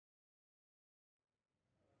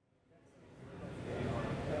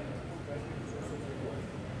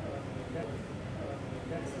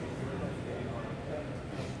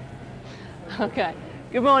Okay.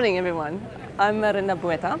 Good morning, everyone. I'm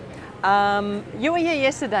Marinda. You were here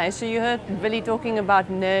yesterday, so you heard Billy talking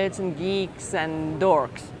about nerds and geeks and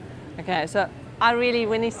dorks. Okay, so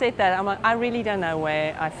when he said that, I'm like, I really don't know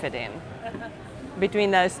where I fit in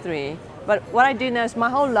between those three. But what I do know is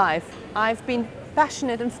my whole life, I've been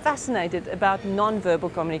passionate and fascinated about non-verbal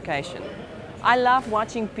communication. I love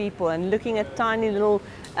watching people and looking at tiny little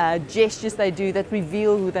gestures they do that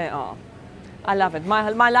reveal who they are. I love it.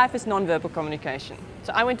 My life is non-verbal communication.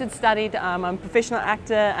 So I went and studied, I'm a professional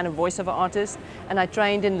actor and a voiceover artist, and I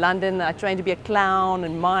trained in London. I trained to be a clown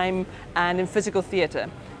and mime and in physical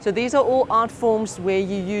theatre. So these are all art forms where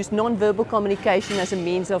you use non-verbal communication as a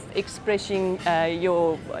means of expressing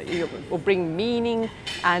or bring meaning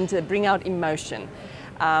and bring out emotion.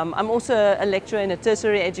 I'm also a lecturer in a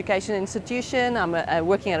tertiary education institution. I'm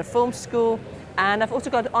working at a film school. And I've also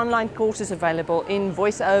got online courses available in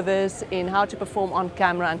voiceovers, in how to perform on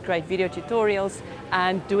camera and create video tutorials,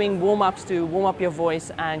 and doing warm-ups to warm up your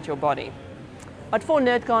voice and your body. But for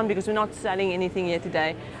NerdCon, because we're not selling anything here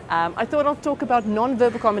today, I thought I'll talk about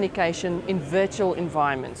non-verbal communication in virtual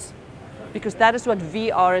environments. Because that is what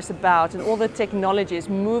VR is about, and all the technology is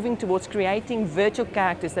moving towards creating virtual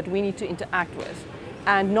characters that we need to interact with.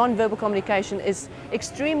 And non-verbal communication is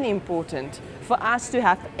extremely important for us to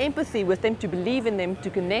have empathy with them, to believe in them, to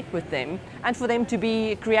connect with them, and for them to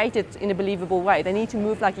be created in a believable way. They need to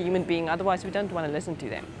move like a human being, otherwise we don't want to listen to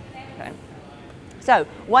them. Okay. So,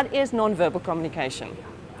 what is non-verbal communication?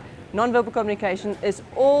 Non-verbal communication is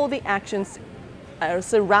all the actions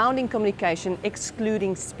surrounding communication,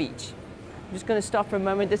 excluding speech. I'm just going to stop for a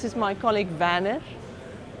moment. This is my colleague Werner.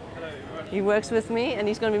 He works with me, and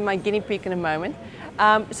he's going to be my guinea pig in a moment.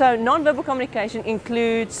 So non-verbal communication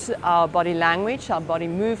includes our body language, our body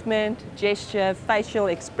movement, gesture, facial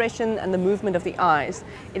expression, and the movement of the eyes.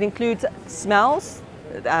 It includes smells,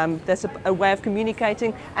 that's a way of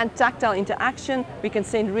communicating, and tactile interaction. We can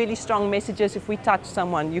send really strong messages. If we touch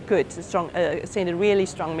someone, you could send a really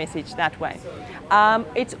strong message that way.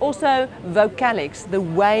 It's also vocalics, the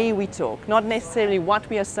way we talk, not necessarily what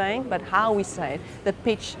we are saying, but how we say it, the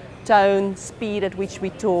pitch, tone, speed at which we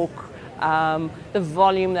talk, the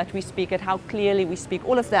volume that we speak at, how clearly we speak,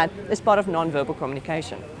 all of that is part of non-verbal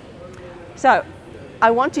communication. So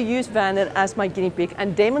I want to use Werner as my guinea pig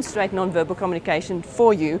and demonstrate non-verbal communication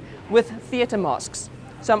for you with theatre masks.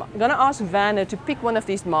 So I'm going to ask Werner to pick one of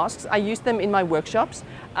these masks. I use them in my workshops.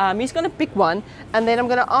 He's going to pick one, and then I'm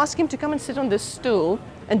going to ask him to come and sit on this stool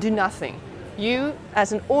and do nothing. You,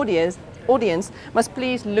 as an audience, must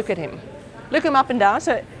please look at him. Look him up and down.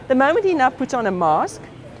 So the moment he now puts on a mask,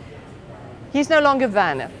 he's no longer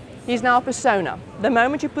Werner. He's now a persona. The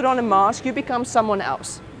moment you put on a mask, you become someone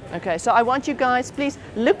else. Okay, so I want you guys, please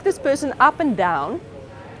look this person up and down,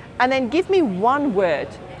 and then give me one word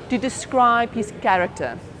to describe his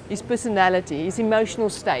character, his personality, his emotional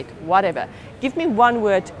state, whatever. Give me one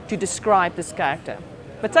word to describe this character.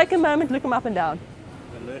 But take a moment, look him up and down.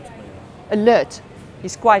 Alert. Alert.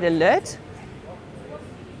 He's quite alert.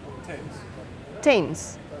 Tense.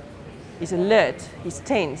 Tense. He's alert. He's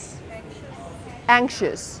tense.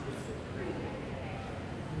 Anxious.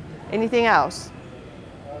 Anything else?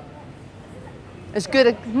 It's good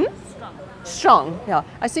at strong. Yeah.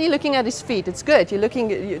 I see you looking at his feet. It's good.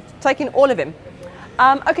 You're taking all of him.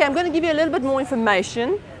 Okay, I'm going to give you a little bit more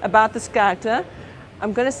information about this character.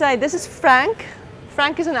 I'm going to say this is Frank.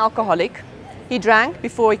 Frank is an alcoholic. He drank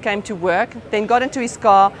before he came to work, then got into his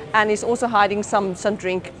car, and he's also hiding some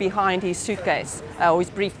drink behind his suitcase or his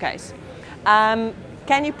briefcase.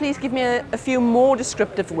 Can you please give me a few more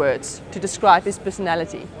descriptive words to describe his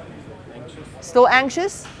personality? Anxious. Still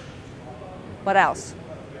anxious? What else?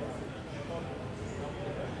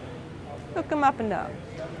 Look him up and down.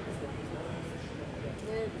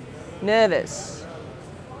 Nervous.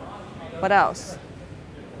 What else?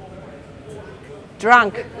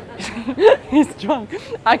 Drunk. He's drunk.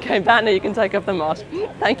 Okay, Werner, you can take off the mask.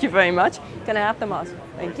 Thank you very much. Can I have the mask?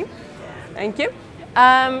 Thank you. Thank you.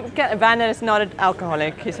 Werner is not an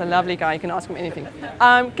alcoholic. He's a lovely guy. You can ask him anything.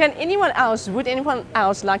 Would anyone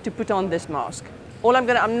else like to put on this mask?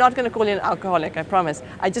 I'm not going to call you an alcoholic, I promise.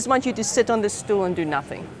 I just want you to sit on this stool and do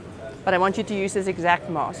nothing. But I want you to use this exact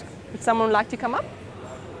mask. Would someone like to come up?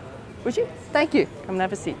 Would you? Thank you. Come and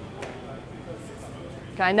have a seat.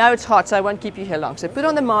 Okay, I know it's hot, so I won't keep you here long. So put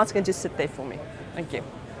on the mask and just sit there for me. Thank you.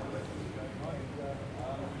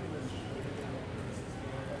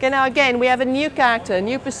 Okay, now again, we have a new character, a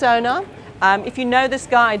new persona. If you know this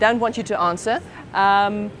guy, I don't want you to answer.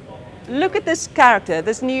 Look at this character,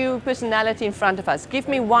 this new personality in front of us. Give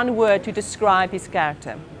me one word to describe his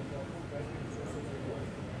character.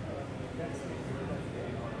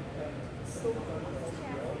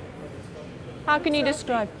 How can you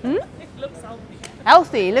describe? It looks healthy.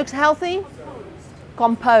 Healthy, looks healthy,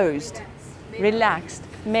 composed, relaxed,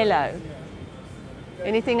 mellow.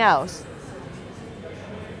 Anything else?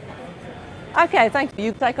 Okay, thank you.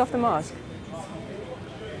 You take off the mask.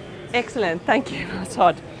 Excellent, thank you. That's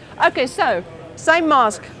hot. Okay, so same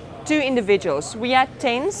mask, two individuals. We had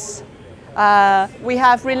tense, we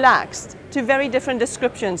have relaxed. Two very different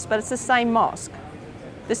descriptions, but it's the same mask.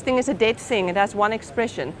 This thing is a dead thing, it has one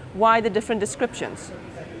expression. Why the different descriptions?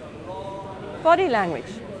 Body language.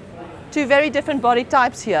 Two very different body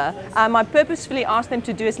types here. I purposefully asked them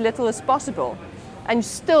to do as little as possible. And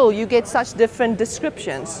still you get such different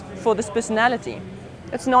descriptions for this personality.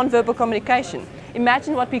 It's non-verbal communication.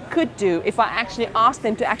 Imagine what we could do if I actually asked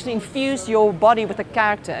them to actually infuse your body with a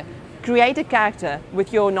character, create a character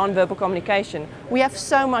with your non-verbal communication. We have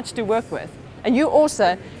so much to work with. And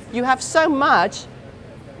you have so much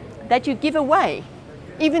that you give away,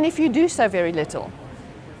 even if you do so very little.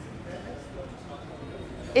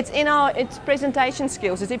 It's presentation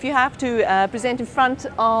skills. It's if you have to present in front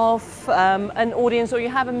of an audience, or you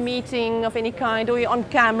have a meeting of any kind, or you're on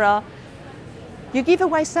camera, you give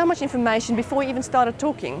away so much information before you even started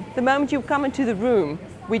talking. The moment you come into the room,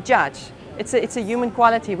 we judge. It's a human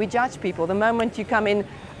quality. We judge people. The moment you come in,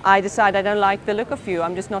 I decide I don't like the look of you,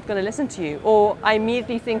 I'm just not going to listen to you. Or I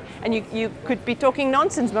immediately think, and you could be talking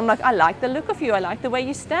nonsense, but I'm like, I like the look of you, I like the way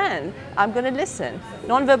you stand, I'm going to listen.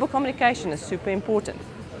 Non-verbal communication is super important.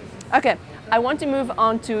 Okay, I want to move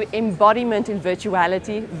on to embodiment in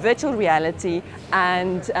virtuality, virtual reality,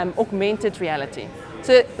 and augmented reality.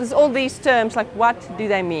 So there's all these terms, like what do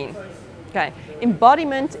they mean? Okay,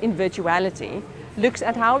 embodiment in virtuality looks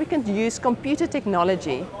at how we can use computer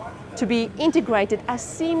technology to be integrated as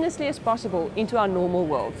seamlessly as possible into our normal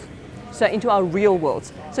world, so into our real world.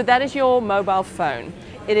 So that is your mobile phone.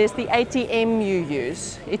 It is the ATM you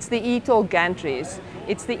use. It's the e-toll gantries.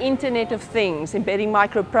 It's the Internet of Things, embedding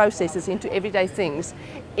microprocessors into everyday things.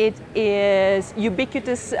 It is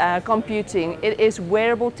ubiquitous computing. It is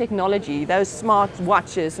wearable technology, those smart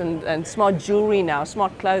watches and smart jewelry now,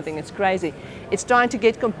 smart clothing, it's crazy. It's trying to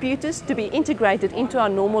get computers to be integrated into our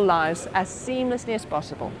normal lives as seamlessly as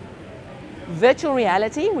possible. Virtual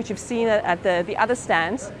reality, which you've seen at the other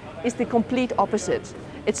stands, is the complete opposite.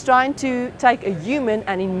 It's trying to take a human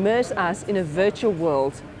and immerse us in a virtual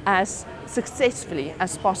world as successfully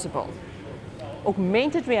as possible.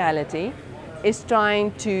 Augmented reality is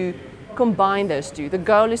trying to combine those two. The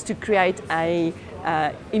goal is to create a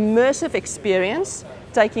immersive experience,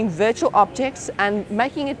 taking virtual objects and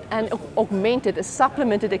making it an augmented, a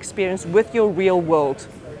supplemented experience with your real world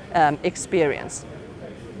experience.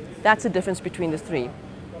 That's the difference between the three.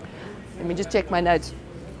 Let me just check my notes.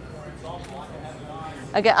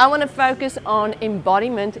 Okay, I want to focus on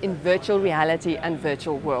embodiment in virtual reality and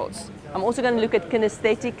virtual worlds. I'm also going to look at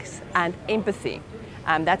kinesthetics and empathy.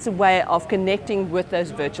 That's a way of connecting with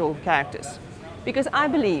those virtual characters. Because I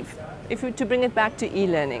believe, to bring it back to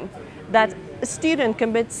e-learning, that a student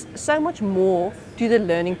commits so much more to the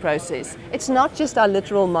learning process. It's not just our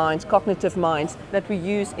literal minds, cognitive minds, that we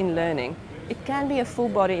use in learning. It can be a full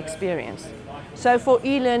body experience. So for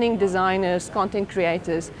e-learning designers, content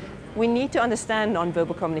creators, we need to understand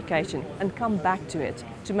non-verbal communication and come back to it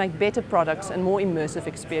to make better products and more immersive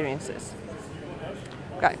experiences.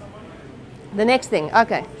 Okay, the next thing,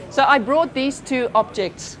 okay. So I brought these two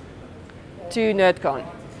objects to NerdCon.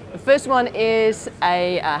 The first one is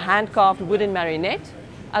a hand-carved wooden marionette.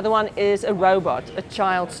 Other one is a robot, a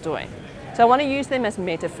child's toy. So I want to use them as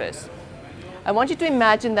metaphors. I want you to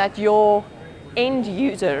imagine that your end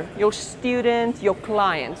user, your student, your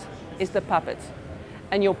client is the puppet.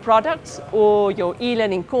 And your product or your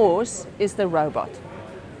e-learning course is the robot.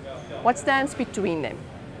 What stands between them?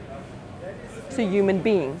 It's a human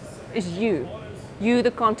being. It's you. You,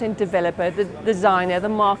 the content developer, the designer, the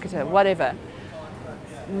marketer, whatever.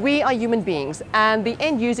 We are human beings, and the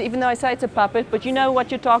end user, even though I say it's a puppet, but you know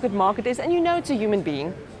what your target market is, and you know it's a human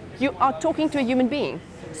being. You are talking to a human being.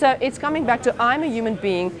 So it's coming back to I'm a human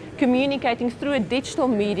being communicating through a digital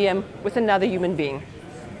medium with another human being.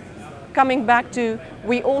 Coming back to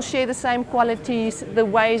we all share the same qualities, the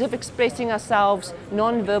ways of expressing ourselves,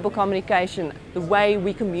 non-verbal communication, the way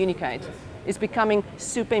we communicate is becoming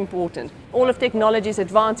super important. All of technology is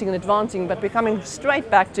advancing and advancing, but we're coming straight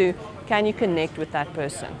back to can you connect with that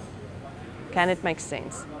person? Can it make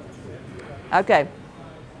sense? Okay,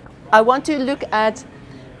 I want to look at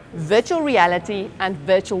virtual reality and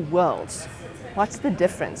virtual worlds. What's the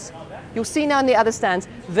difference? You'll see now in the other stands,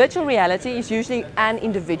 virtual reality is usually an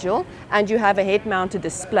individual and you have a head-mounted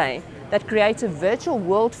display that creates a virtual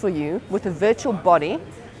world for you with a virtual body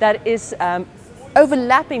that is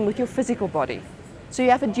overlapping with your physical body. So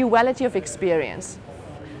you have a duality of experience.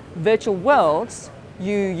 Virtual worlds,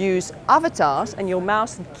 you use avatars and your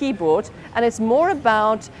mouse and keyboard, and it's more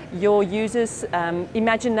about your user's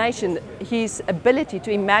imagination, his ability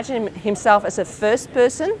to imagine himself as a first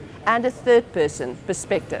person and a third person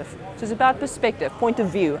perspective. So it's about perspective, point of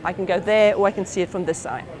view. I can go there or I can see it from this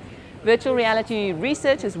side. Virtual reality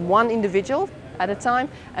research is one individual at a time,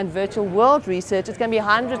 and virtual world research, it's going to be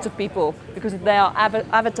hundreds of people because they are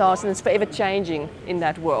avatars and it's forever changing in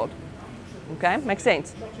that world. Okay, makes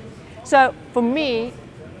sense? So for me,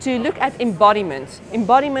 to look at embodiment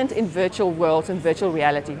in virtual worlds and virtual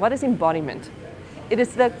reality, what is embodiment? It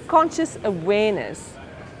is the conscious awareness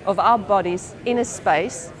of our bodies in a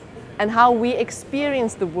space and how we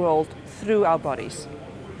experience the world through our bodies.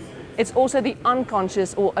 It's also the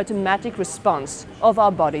unconscious or automatic response of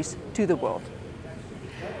our bodies to the world.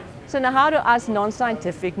 So now how do us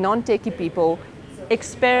non-scientific, non-techie people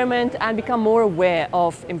experiment and become more aware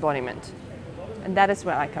of embodiment? And that is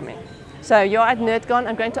where I come in. So you're at NerdCon.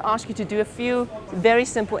 I'm going to ask you to do a few very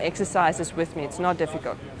simple exercises with me. It's not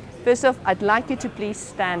difficult. First off, I'd like you to please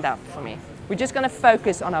stand up for me. We're just going to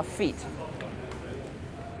focus on our feet.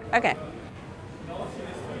 Okay.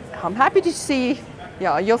 I'm happy to see,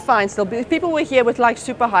 yeah, you're fine still. People were here with like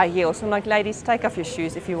super high heels. I'm like, ladies, take off your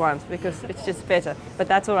shoes if you want, because it's just better, but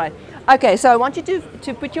that's all right. Okay, so I want you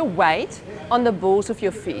to put your weight on the balls of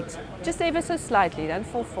your feet. Just ever so slightly, don't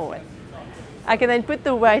fall forward. Okay, then put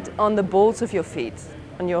the weight on the balls of your feet,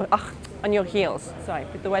 on your heels. Sorry,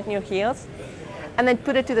 put the weight on your heels. And then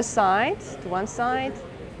put it to the side, to one side,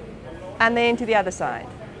 and then to the other side.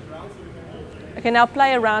 Okay, now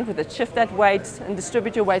play around with it. Shift that weight and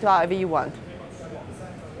distribute your weight however you want.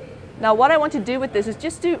 Now what I want to do with this is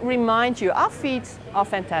just to remind you, our feet are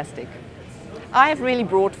fantastic. I have really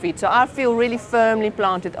broad feet, so I feel really firmly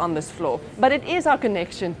planted on this floor. But it is our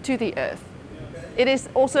connection to the earth. It is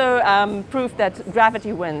also proof that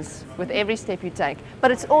gravity wins with every step you take.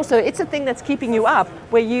 But it's a thing that's keeping you up,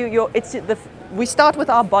 where we start with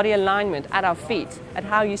our body alignment at our feet, at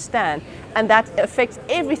how you stand, and that affects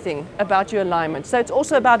everything about your alignment. So it's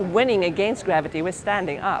also about winning against gravity. We're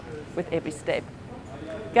standing up with every step.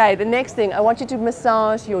 Okay, the next thing, I want you to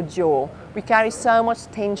massage your jaw. We carry so much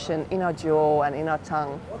tension in our jaw and in our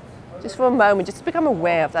tongue. Just for a moment, just become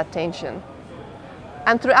aware of that tension.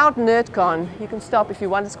 And throughout NerdCon, you can stop if you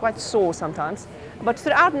want, it's quite sore sometimes. But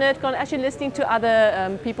throughout NerdCon, as you're listening to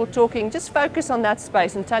other people talking, just focus on that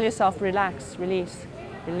space and tell yourself, relax, release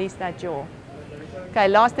that jaw. Okay,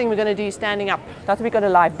 last thing we're going to do is standing up. Not that we're going to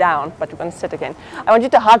lie down, but we're going to sit again. I want you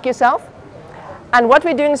to hug yourself. And what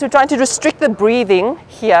we're doing is we're trying to restrict the breathing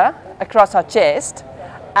here across our chest.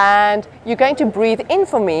 And you're going to breathe in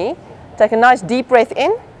for me. Take a nice deep breath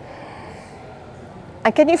in.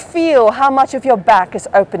 And can you feel how much of your back is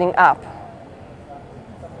opening up?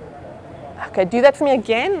 Okay, do that for me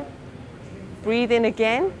again. Breathe in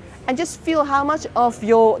again. And just feel how much of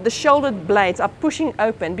the shoulder blades are pushing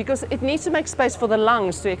open, because it needs to make space for the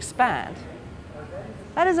lungs to expand.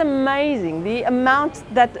 That is amazing, the amount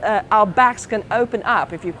that our backs can open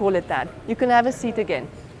up, if you call it that. You can have a seat again.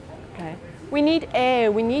 Okay. We need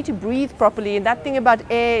air, we need to breathe properly, and that thing about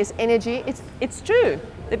air is energy. It's true.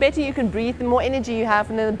 The better you can breathe, the more energy you have,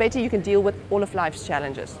 and the better you can deal with all of life's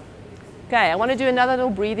challenges. Okay, I want to do another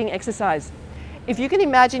little breathing exercise. If you can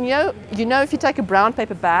imagine, you know if you take a brown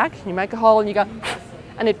paper bag, you make a hole and you go,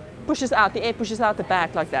 and it pushes out, the air pushes out the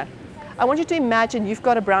bag like that. I want you to imagine you've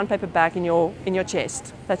got a brown paper bag in your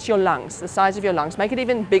chest. That's your lungs, the size of your lungs. Make it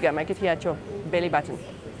even bigger, make it here at your belly button.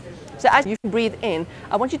 So as you breathe in,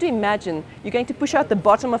 I want you to imagine you're going to push out the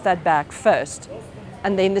bottom of that bag first,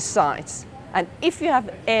 and then the sides. And if you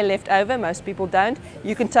have air left over, most people don't,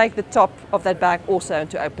 you can take the top of that bag also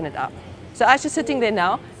to open it up. So as you're sitting there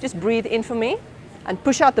now, just breathe in for me and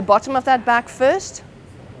push out the bottom of that bag first,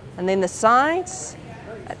 and then the sides,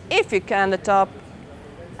 and if you can, the top.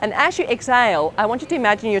 And as you exhale, I want you to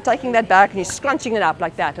imagine you're taking that bag and you're scrunching it up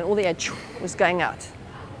like that, and all the air was going out.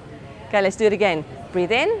 Okay, let's do it again.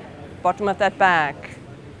 Breathe in, bottom of that bag,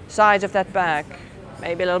 sides of that bag,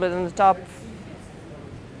 maybe a little bit on the top.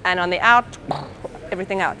 And on the out,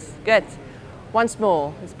 everything out. Good. Once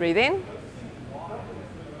more. Let's breathe in.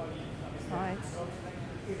 Right.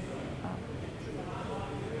 Up.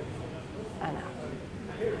 And out.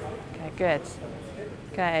 Okay, good.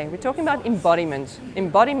 Okay, we're talking about embodiment.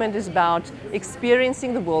 Embodiment is about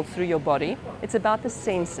experiencing the world through your body. It's about the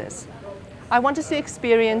senses. I want us to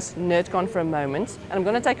experience NerdCon for a moment, and I'm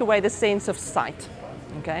going to take away the sense of sight.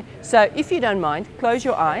 Okay, so if you don't mind, close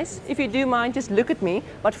your eyes. If you do mind, just look at me,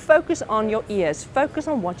 but focus on your ears. Focus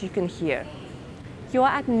on what you can hear. You are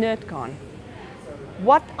at NerdCon.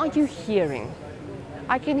 What are you hearing?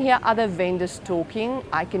 I can hear other vendors talking,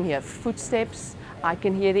 I can hear footsteps, I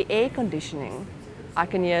can hear the air conditioning, I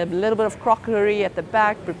can hear a little bit of crockery at the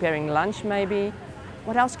back, preparing lunch maybe.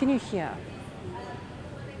 What else can you hear?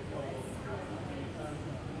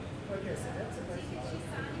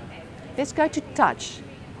 Let's go to touch.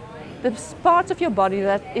 The part of your body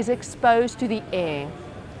that is exposed to the air.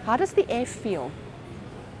 How does the air feel?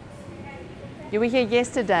 You were here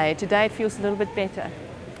yesterday. Today it feels a little bit better,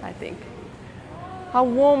 I think. How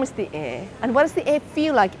warm is the air? And what does the air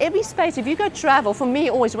feel like? Every space, if you go travel, for me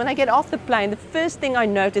always, when I get off the plane, the first thing I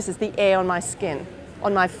notice is the air on my skin,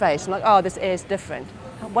 on my face. I'm like, oh, this air is different.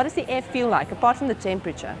 What does the air feel like, apart from the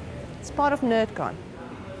temperature? It's part of NerdCon.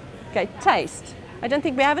 Okay, taste. I don't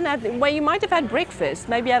think we haven't had, well, you might have had breakfast,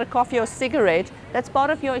 maybe had a coffee or a cigarette. That's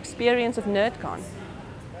part of your experience of NerdCon.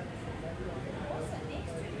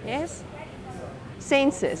 Yes?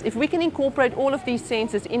 Senses. If we can incorporate all of these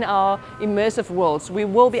senses in our immersive worlds, we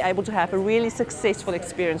will be able to have a really successful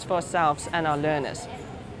experience for ourselves and our learners.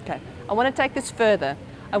 Okay, I want to take this further.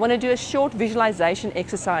 I want to do a short visualization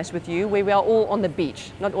exercise with you where we are all on the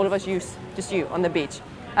beach. Not all of us, just you on the beach.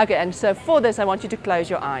 Okay, and so for this, I want you to close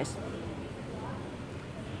your eyes.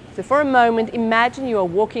 So for a moment, imagine you are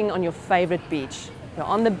walking on your favorite beach. You're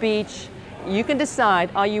on the beach. You can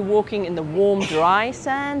decide, are you walking in the warm, dry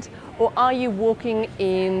sand, or are you walking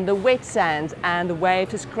in the wet sand and the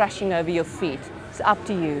waves is crashing over your feet? It's up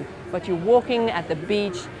to you. But you're walking at the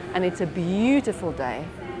beach and it's a beautiful day.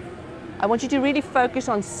 I want you to really focus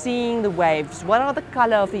on seeing the waves. What are the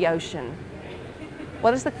color of the ocean?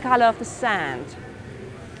 What is the color of the sand?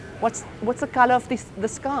 What's the color of the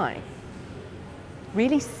sky?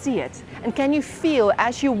 Really see it. And can you feel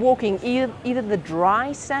as you're walking either the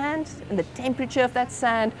dry sand and the temperature of that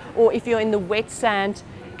sand, or if you're in the wet sand,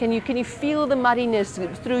 can you feel the muddiness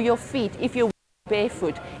through your feet? If you're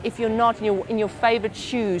barefoot, if you're not in your favorite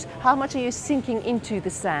shoes, how much are you sinking into the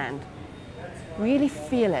sand? Really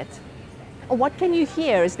feel it. Or what can you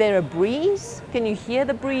hear? Is there a breeze? Can you hear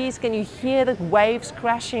the breeze? Can you hear the waves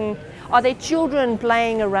crashing? Are there children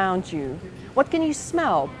playing around you? What can you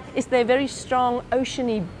smell? Is there a very strong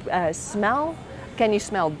oceany smell? Can you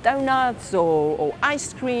smell donuts or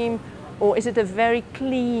ice cream? Or is it a very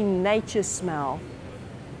clean nature smell?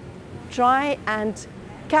 Try and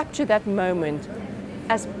capture that moment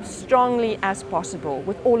as strongly as possible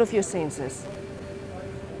with all of your senses.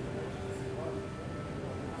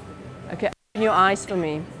 Okay, open your eyes for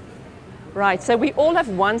me. Right, so we all have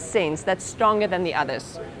one sense that's stronger than the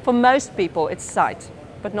others. For most people, it's sight,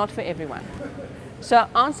 but not for everyone. So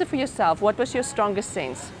answer for yourself, what was your strongest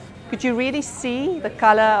sense? Could you really see the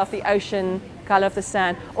color of the ocean, color of the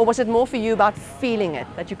sand, or was it more for you about feeling it,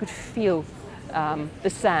 that you could feel the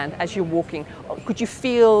sand as you're walking? Or could you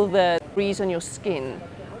feel the breeze on your skin?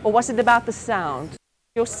 Or was it about the sound,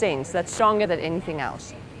 your sense that's stronger than anything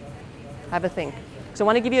else? Have a think. So I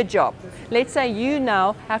want to give you a job. Let's say you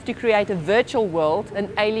now have to create a virtual world, an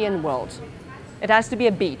alien world. It has to be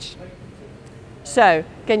a beach. So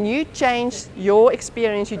can you change your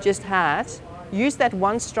experience you just had, use that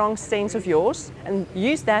one strong sense of yours, and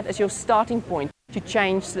use that as your starting point to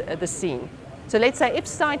change the scene? So let's say if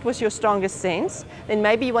sight was your strongest sense, then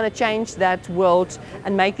maybe you want to change that world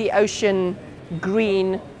and make the ocean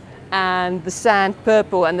green and the sand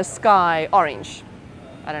purple and the sky orange.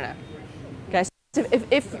 I don't know. Okay, so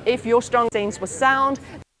if your strong sense was sound,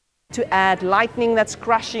 to add lightning that's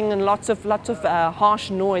crashing and lots of harsh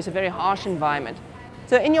noise, a very harsh environment.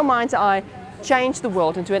 So in your mind's eye, change the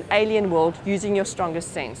world into an alien world using your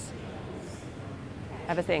strongest sense.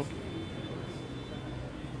 Have a think.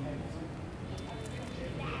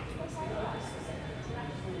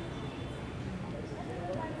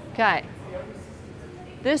 Okay,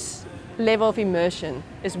 this level of immersion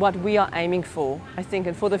is what we are aiming for, I think,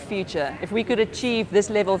 and for the future. If we could achieve this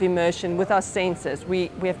level of immersion with our senses, we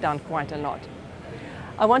have done quite a lot.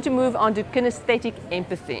 I want to move on to kinesthetic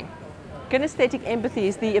empathy. Kinesthetic empathy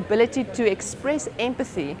is the ability to express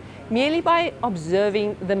empathy merely by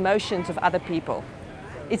observing the motions of other people.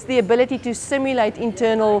 It's the ability to simulate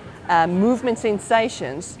internal movement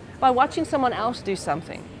sensations by watching someone else do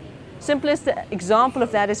something. Simplest example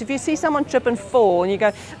of that is if you see someone trip and fall and you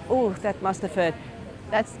go, oh, that must have hurt.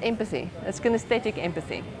 That's empathy. That's kinesthetic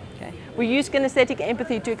empathy. Okay. We use kinesthetic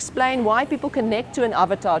empathy to explain why people connect to an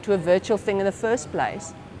avatar, to a virtual thing in the first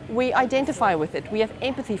place. We identify with it. We have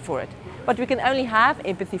empathy for it. But we can only have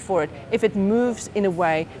empathy for it if it moves in a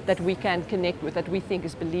way that we can connect with, that we think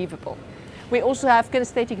is believable. We also have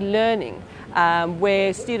kinesthetic learning,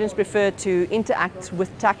 where students prefer to interact with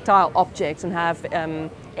tactile objects and have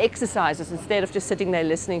exercises instead of just sitting there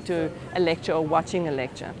listening to a lecture or watching a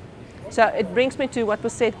lecture. So it brings me to what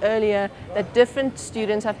was said earlier, that different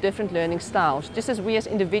students have different learning styles, just as we as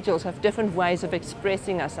individuals have different ways of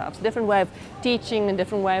expressing ourselves, different way of teaching and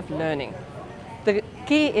different way of learning. The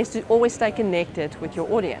key is to always stay connected with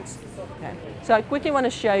your audience. Okay. So I quickly want to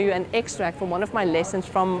show you an extract from one of my lessons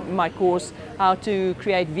from my course, how to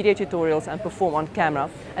create video tutorials and perform on camera.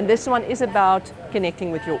 And this one is about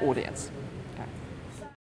connecting with your audience.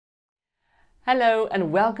 Hello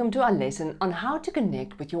and welcome to our lesson on how to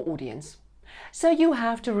connect with your audience. So you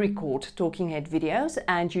have to record talking head videos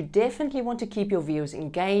and you definitely want to keep your viewers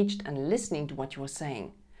engaged and listening to what you are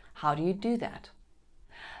saying. How do you do that?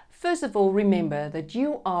 First of all, remember that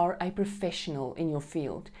you are a professional in your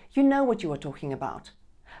field. You know what you are talking about.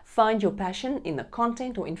 Find your passion in the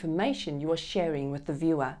content or information you are sharing with the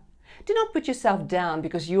viewer. Do not put yourself down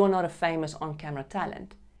because you are not a famous on-camera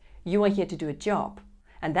talent. You are here to do a job.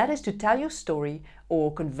 And that is to tell your story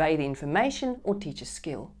or convey the information or teach a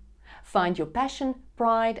skill. Find your passion,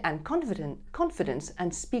 pride and confidence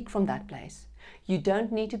and speak from that place. You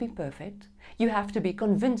don't need to be perfect. You have to be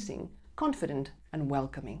convincing, confident and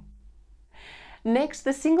welcoming. Next,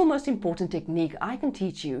 the single most important technique I can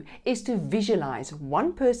teach you is to visualize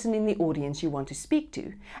one person in the audience you want to speak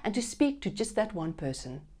to and to speak to just that one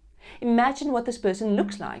person. Imagine what this person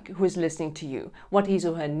looks like who is listening to you, what his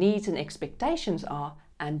or her needs and expectations are,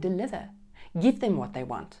 and deliver. Give them what they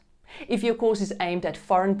want. If your course is aimed at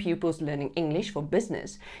foreign pupils learning English for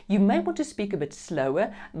business, you may want to speak a bit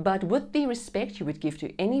slower, but with the respect you would give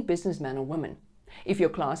to any businessman or woman. If your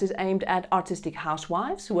class is aimed at artistic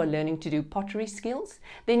housewives who are learning to do pottery skills,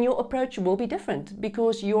 then your approach will be different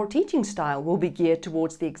because your teaching style will be geared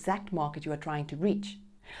towards the exact market you are trying to reach.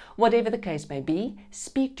 Whatever the case may be,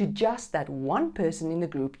 speak to just that one person in the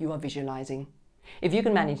group you are visualizing. If you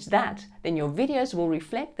can manage that, then your videos will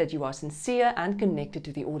reflect that you are sincere and connected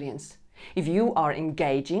to the audience. If you are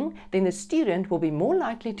engaging, then the student will be more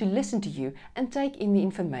likely to listen to you and take in the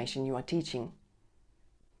information you are teaching.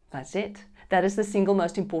 That's it. That is the single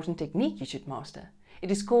most important technique you should master.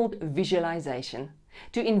 It is called visualization.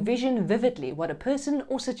 To envision vividly what a person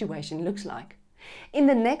or situation looks like. In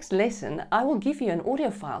the next lesson, I will give you an audio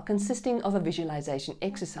file consisting of a visualization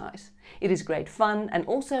exercise. It is great fun and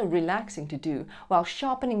also relaxing to do while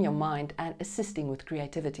sharpening your mind and assisting with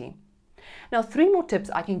creativity. Now, 3 more tips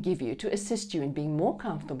I can give you to assist you in being more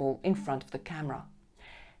comfortable in front of the camera.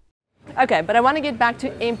 Okay, but I want to get back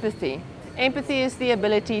to empathy. Empathy is the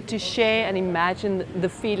ability to share and imagine the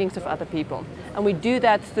feelings of other people. And we do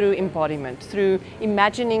that through embodiment, through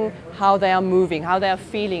imagining how they are moving, how they are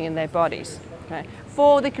feeling in their bodies. Okay.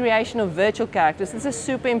 For the creation of virtual characters, this is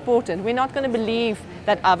super important. We're not going to believe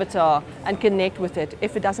that avatar and connect with it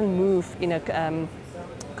if it doesn't move in a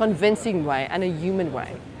convincing way and a human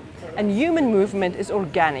way. And human movement is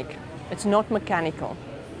organic. It's not mechanical.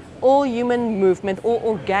 All human movement, all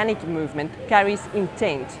organic movement carries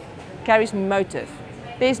intent, carries motive.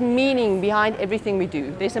 There's meaning behind everything we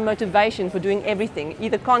do. There's a motivation for doing everything,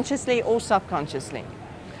 either consciously or subconsciously.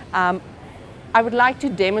 I would like to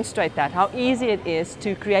demonstrate that, how easy it is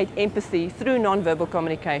to create empathy through non-verbal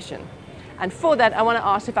communication. And for that, I want to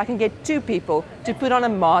ask if I can get 2 people to put on a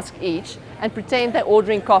mask each and pretend they're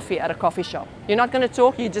ordering coffee at a coffee shop. You're not going to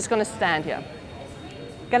talk, you're just going to stand here.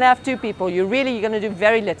 You're going to have 2 people. You're going to do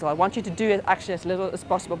very little. I want you to do it actually as little as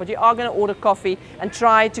possible, but you are going to order coffee and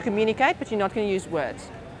try to communicate, but you're not going to use words.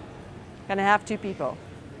 You're going to have 2 people.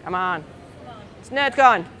 Come on. It's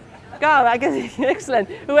NerdCon. Go, I guess. Excellent.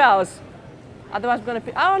 Who else? Otherwise, we're going to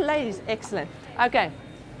pick. Oh, ladies, excellent. Okay.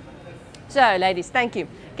 So, ladies, thank you.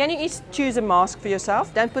 Can you each choose a mask for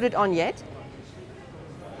yourself? Don't put it on yet.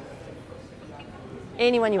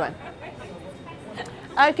 Anyone you want.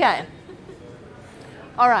 Okay.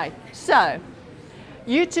 All right. So,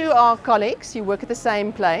 you 2 are colleagues. You work at the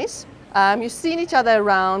same place. You've seen each other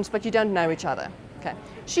around, but you don't know each other. Okay.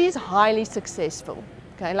 She's highly successful.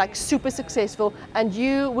 Okay, like super successful, and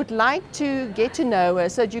you would like to get to know her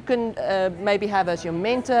so that you can maybe have her as your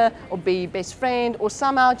mentor or be best friend or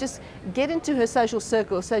somehow just get into her social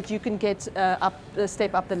circle so that you can get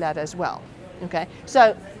step up the ladder as well. Okay,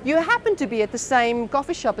 so you happen to be at the same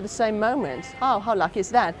coffee shop at the same moment. Oh, how lucky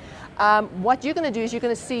is that? What you're going to do is you're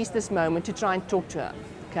going to seize this moment to try and talk to her.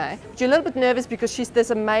 Okay, but you're a little bit nervous because she's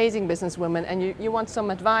this amazing businesswoman and you want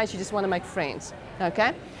some advice, you just want to make friends.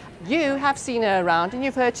 Okay. You have seen her around and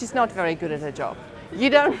you've heard she's not very good at her job.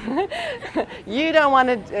 You don't, you don't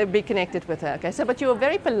want to be connected with her, okay? So, but you're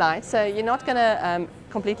very polite, so you're not going to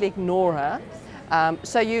completely ignore her.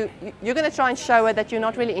 So you're going to try and show her that you're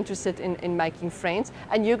not really interested in making friends,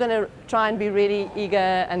 and you're going to try and be really eager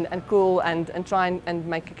and cool and try and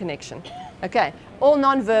make a connection. Okay, all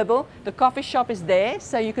non-verbal. The coffee shop is there,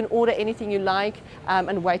 so you can order anything you like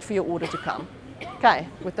and wait for your order to come. Okay,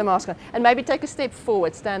 with the mask on. And maybe take a step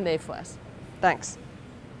forward, stand there for us. Thanks.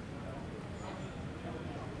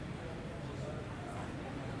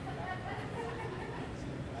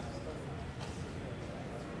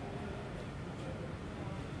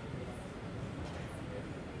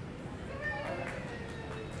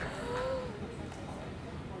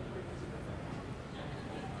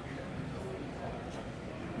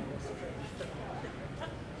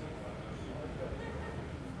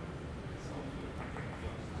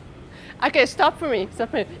 Okay, stop for me.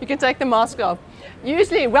 Stop for me. You can take the mask off.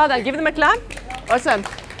 Usually, well done. Give them a clap. Awesome.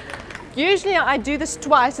 Usually, I do this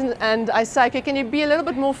twice and I say, okay, can you be a little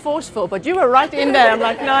bit more forceful? But you were right in there. I'm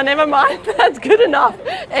like, no, never mind. That's good enough.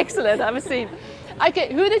 Excellent. Have a seat.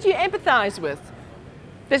 Okay, who did you empathize with?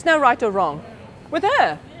 There's no right or wrong. With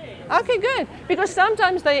her? Okay, good. Because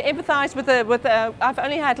sometimes they empathize with I've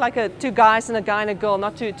only had like two guys and a guy and a girl,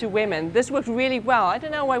 not two women. This worked really well. I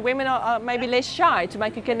don't know why women are maybe less shy to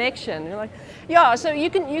make a connection. You're like, yeah, so you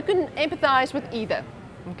can empathize with either.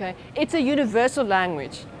 Okay, it's a universal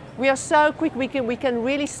language. We are so quick, we can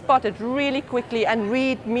really spot it really quickly and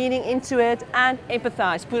read meaning into it and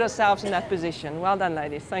empathize, put ourselves in that position. Well done,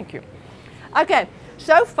 ladies. Thank you. Okay.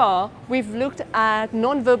 So far, we've looked at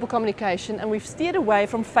non-verbal communication and we've steered away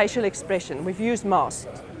from facial expression. We've used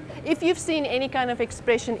masks. If you've seen any kind of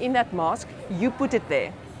expression in that mask, you put it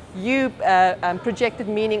there. You projected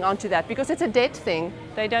meaning onto that because it's a dead thing.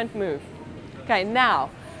 They don't move. Okay, now,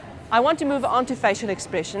 I want to move on to facial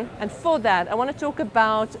expression, and for that, I want to talk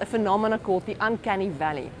about a phenomenon called the uncanny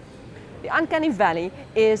valley. The uncanny valley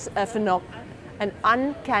is an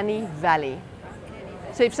uncanny valley.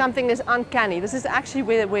 So if something is uncanny, this is actually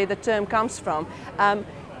where the term comes from.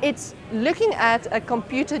 It's looking at a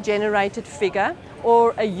computer-generated figure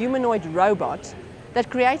or a humanoid robot that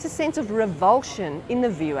creates a sense of revulsion in the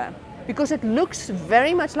viewer because it looks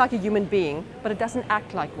very much like a human being, but it doesn't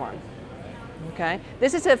act like one. Okay?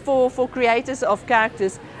 This is for creators of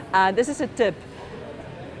characters, this is a tip.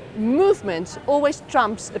 Movement always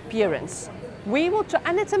trumps appearance. We will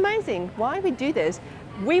and it's amazing why we do this.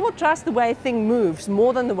 We will trust the way a thing moves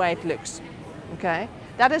more than the way it looks. Okay?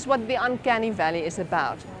 That is what the uncanny valley is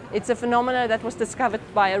about. It's a phenomenon that was discovered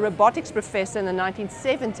by a robotics professor in the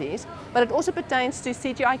 1970s, but it also pertains to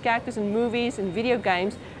CGI characters in movies and video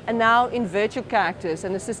games, and now in virtual characters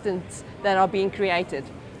and assistants that are being created.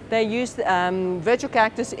 They use virtual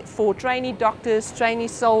characters for trainee doctors, trainee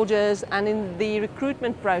soldiers, and in the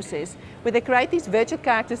recruitment process, where they create these virtual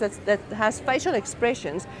characters that has facial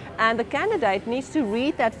expressions, and the candidate needs to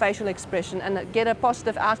read that facial expression and get a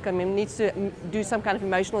positive outcome. He needs to do some kind of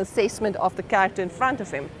emotional assessment of the character in front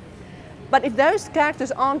of him. But if those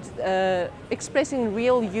characters aren't expressing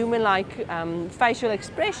real human-like facial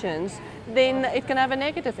expressions, then it can have a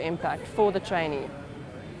negative impact for the trainee.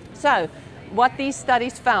 So, what these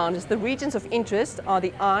studies found is the regions of interest are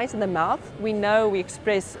the eyes and the mouth. We know we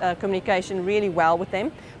express communication really well with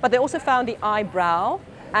them, but they also found the eyebrow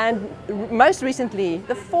and most recently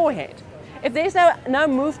the forehead. If there's no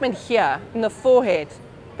movement here in the forehead,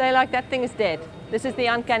 they're like, that thing is dead. This is the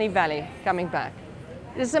uncanny valley coming back.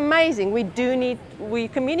 It's amazing. We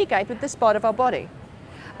communicate with this part of our body.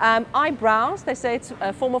 Eyebrows, they say it's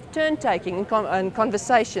a form of turn-taking in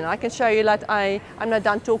conversation. I can show you that I'm not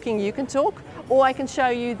done talking, you can talk, or I can show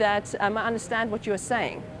you that I understand what you're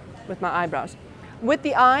saying with my eyebrows. With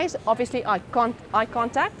the eyes, obviously eye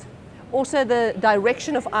contact, also the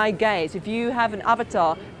direction of eye gaze. If you have an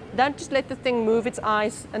avatar, don't just let the thing move its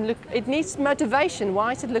eyes and look. It needs motivation.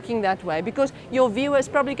 Why is it looking that way? Because your viewer is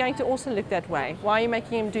probably going to also look that way. Why are you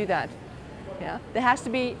making him do that? Yeah? There has to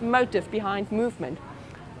be motive behind movement.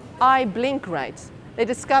 Eye blink rates. They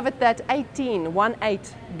discovered that 18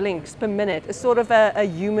 blinks per minute is sort of a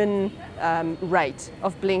human rate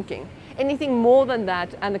of blinking. Anything more than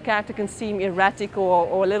that and the character can seem erratic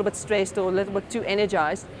or a little bit stressed or a little bit too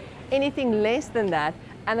energized. Anything less than that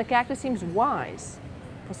and the character seems wise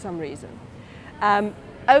for some reason.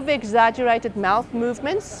 Over-exaggerated mouth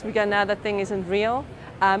movements. We go, now that thing isn't real.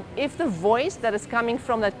 If the voice that is coming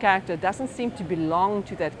from that character doesn't seem to belong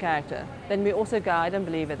to that character, then we also go, I don't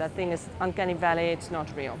believe it. That thing is uncanny valley, it's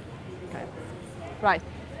not real. Okay. Right.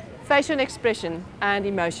 Facial expression and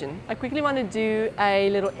emotion. I quickly want to do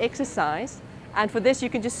a little exercise, and for this you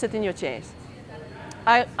can just sit in your chairs.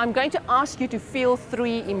 I'm going to ask you to feel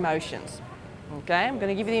 3 emotions. Okay, I'm going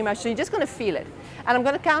to give you the emotion. So you're just going to feel it. And I'm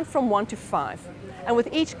going to count from 1 to 5. And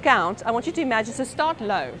with each count, I want you to imagine, so start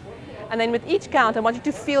low. And then with each count, I want you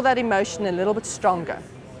to feel that emotion a little bit stronger.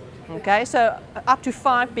 Okay, so up to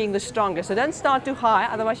 5 being the strongest. So don't start too high,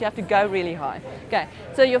 otherwise you have to go really high. Okay,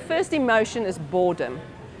 so your first emotion is boredom.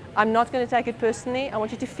 I'm not going to take it personally. I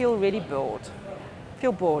want you to feel really bored.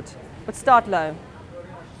 Feel bored, but start low.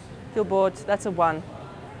 Feel bored, that's a 1.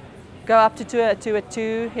 Go up to 2, a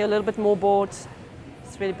 2, you're a little bit more bored.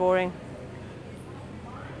 It's really boring.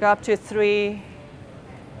 Go up to a 3.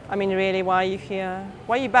 I mean, really, why are you here?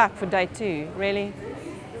 Why are you back for day 2? Really?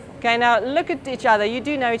 Okay, now look at each other. You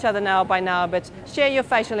do know each other now by now, but share your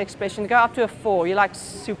facial expression. Go up to a 4. You're like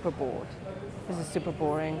super bored. This is super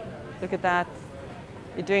boring. Look at that.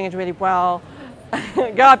 You're doing it really well.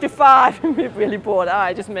 Go up to 5. You're really bored. Oh,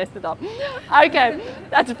 I just messed it up. Okay,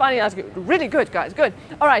 that's funny. That's good. Really good, guys. Good.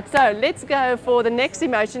 All right, so let's go for the next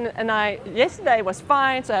emotion. And yesterday was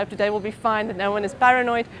fine, so I hope today will be fine, that no one is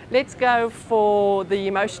paranoid. Let's go for the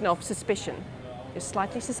emotion of suspicion. You're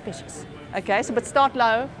slightly suspicious. Okay, so but start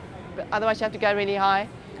low, but otherwise you have to go really high.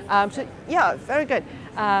 So yeah, very good.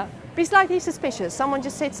 Be slightly suspicious. Someone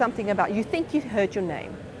just said something about you. Think you heard your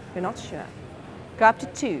name. You're not sure. Go up to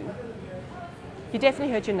 2. You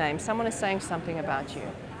definitely heard your name. Someone is saying something about you.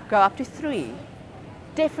 Go up to 3.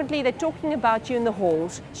 Definitely they're talking about you in the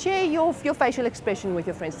halls. Share your facial expression with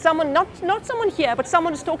your friends. Someone, not someone here, but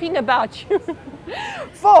someone is talking about you.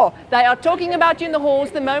 4, they are talking about you in the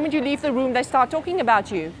halls. The moment you leave the room, they start talking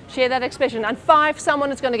about you. Share that expression. And 5,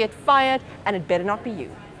 someone is going to get fired, and it better not be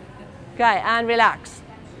you. Okay, and relax.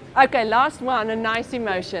 Okay, last one, a nice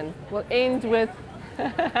emotion. We'll end with,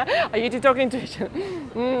 are you two talking to each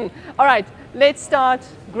other? All right, let's start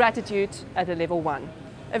gratitude at a level 1.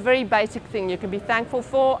 A very basic thing you can be thankful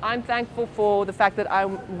for. I'm thankful for the fact that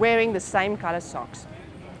I'm wearing the same color socks.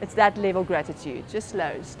 It's that level gratitude, just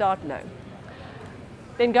low, start low.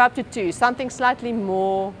 Then go up to 2, something slightly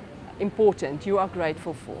more important you are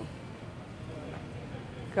grateful for.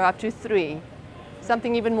 Go up to 3,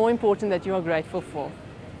 something even more important that you are grateful for.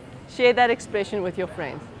 Share that expression with your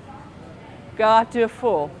friends. Go up to a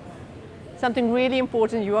 4, something really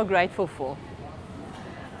important you are grateful for.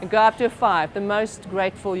 And go up to a 5, the most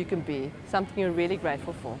grateful you can be, something you're really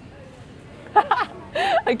grateful for.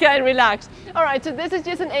 Okay, relax. All right, so this is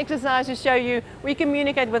just an exercise to show you we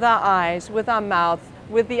communicate with our eyes, with our mouth,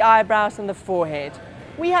 with the eyebrows and the forehead.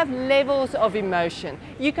 We have levels of emotion.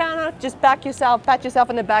 You cannot just pat yourself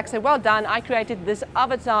on the back, say, well done, I created this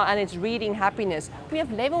avatar and it's reading happiness. We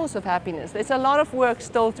have levels of happiness. There's a lot of work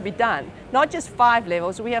still to be done. Not just 5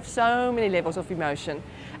 levels, we have so many levels of emotion.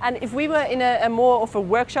 And if we were in a more of a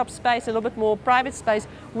workshop space, a little bit more private space,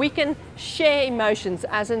 we can share emotions,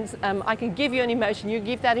 as in I can give you an emotion, you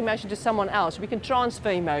give that emotion to someone else. We can transfer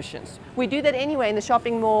emotions. We do that anyway in the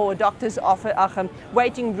shopping mall or doctor's office,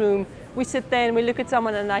 waiting room. We sit there and we look at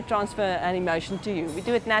someone and I transfer an emotion to you. We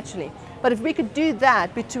do it naturally. But if we could do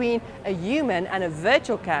that between a human and a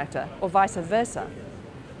virtual character, or vice versa,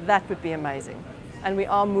 that would be amazing. And we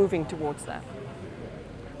are moving towards that.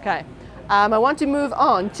 Okay. I want to move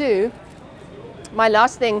on to my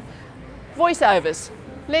last thing, voiceovers.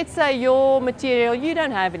 Let's say your material, you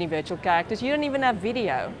don't have any virtual characters, you don't even have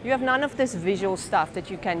video. You have none of this visual stuff that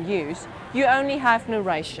you can use. You only have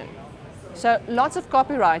narration. So lots of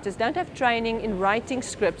copywriters don't have training in writing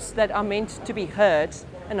scripts that are meant to be heard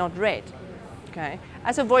and not read. Okay.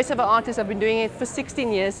 As a voiceover artist, I've been doing it for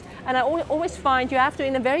 16 years, and I always find you have to,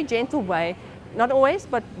 in a very gentle way, not always,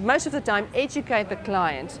 but most of the time, educate the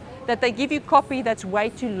client that they give you copy that's way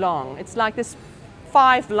too long. It's like this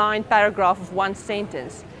 5-line paragraph of 1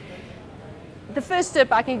 sentence. The first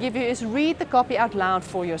tip I can give you is read the copy out loud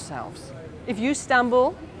for yourselves. If you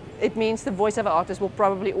stumble, it means the voiceover artist will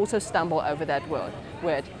probably also stumble over that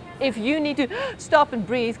word. If you need to stop and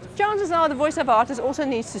breathe, chances are the voiceover artist also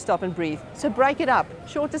needs to stop and breathe. So break it up,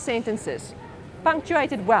 shorter sentences,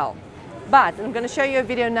 punctuated well. But I'm going to show you a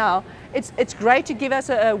video now. It's great to give us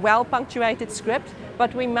a well-punctuated script,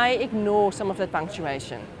 but we may ignore some of that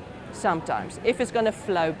punctuation sometimes if it's going to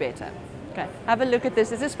flow better. Okay, have a look at this.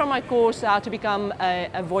 This is from my course, How to Become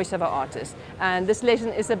a Voiceover Artist. And this lesson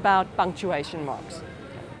is about punctuation marks.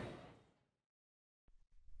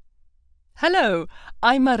 Hello,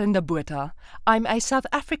 I'm Marinda. I'm a South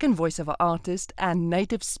African voiceover artist and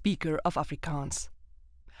native speaker of Afrikaans.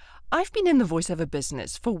 I've been in the voiceover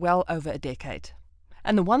business for well over a decade.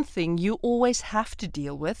 And the one thing you always have to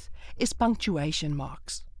deal with is punctuation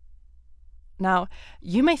marks. Now,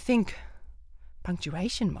 you may think,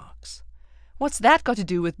 punctuation marks? What's that got to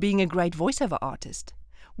do with being a great voiceover artist?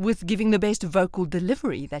 With giving the best vocal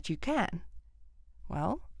delivery that you can?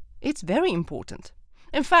 Well, It's very important.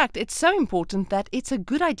 In fact, it's so important that it's a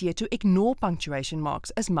good idea to ignore punctuation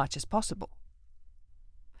marks as much as possible.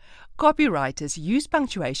 Copywriters use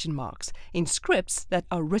punctuation marks in scripts that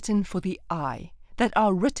are written for the eye, that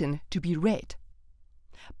are written to be read.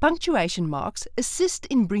 Punctuation marks assist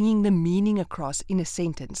in bringing the meaning across in a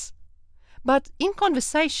sentence. But in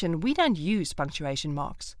conversation, we don't use punctuation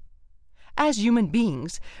marks. As human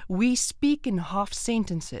beings, we speak in half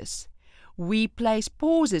sentences. We place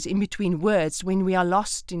pauses in between words when we are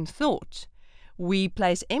lost in thought. We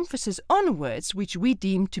place emphasis on words which we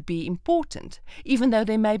deem to be important, even though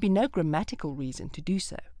there may be no grammatical reason to do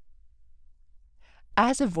so.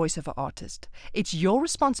 As a voiceover artist, it's your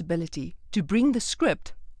responsibility to bring the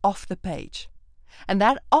script off the page. And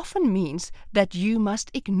that often means that you must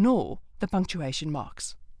ignore the punctuation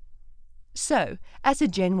marks. So, as a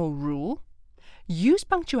general rule, use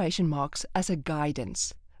punctuation marks as a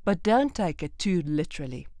guidance, but don't take it too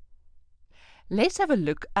literally. Let's have a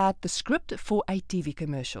look at the script for a TV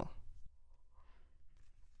commercial.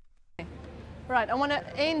 Right, I want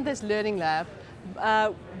to end this learning lab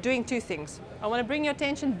doing two things. I want to bring your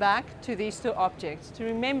attention back to these two objects, to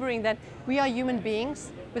remembering that we are human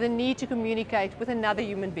beings with a need to communicate with another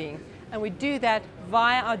human being. And we do that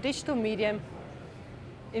via our digital medium,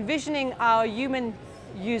 envisioning our human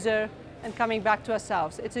user and coming back to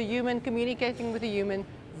ourselves. It's a human communicating with a human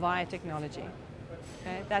via technology.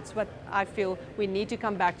 Okay? That's what I feel we need to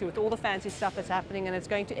come back to with all the fancy stuff that's happening, and it's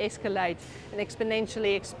going to escalate and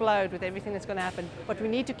exponentially explode with everything that's going to happen. But we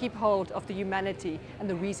need to keep hold of the humanity and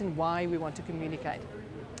the reason why we want to communicate.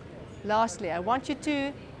 Lastly, I want to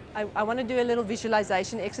do a little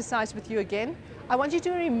visualization exercise with you again. I want you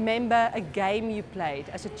to remember a game you played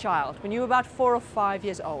as a child when you were about 4 or 5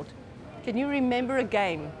 years old. Can you remember a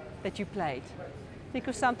game that you played? Think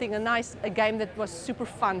of something, a game that was super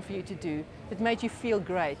fun for you to do, that made you feel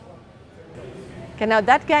great. Okay, now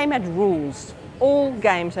that game had rules. All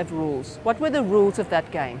games have rules. What were the rules of that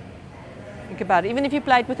game? Think about it. Even if you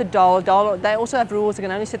played with a doll, they also have rules. You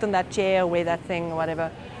can only sit on that chair or wear that thing or whatever.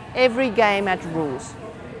 Every game had rules.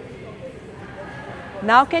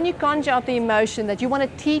 Now can you conjure up the emotion that you want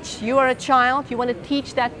to teach, you are a child, you want to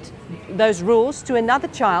teach those rules to another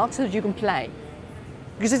child so that you can play?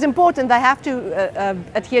 Because it's important, they have to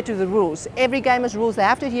adhere to the rules. Every game has rules, they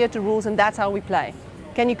have to adhere to rules, and that's how we play.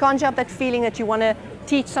 Can you conjure up that feeling that you want to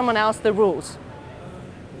teach someone else the rules?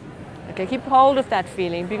 Okay, keep hold of that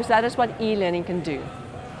feeling, because that is what e-learning can do.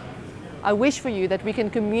 I wish for you that we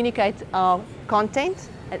can communicate our content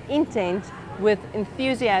and intent with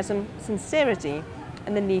enthusiasm, sincerity,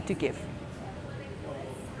 and the need to give.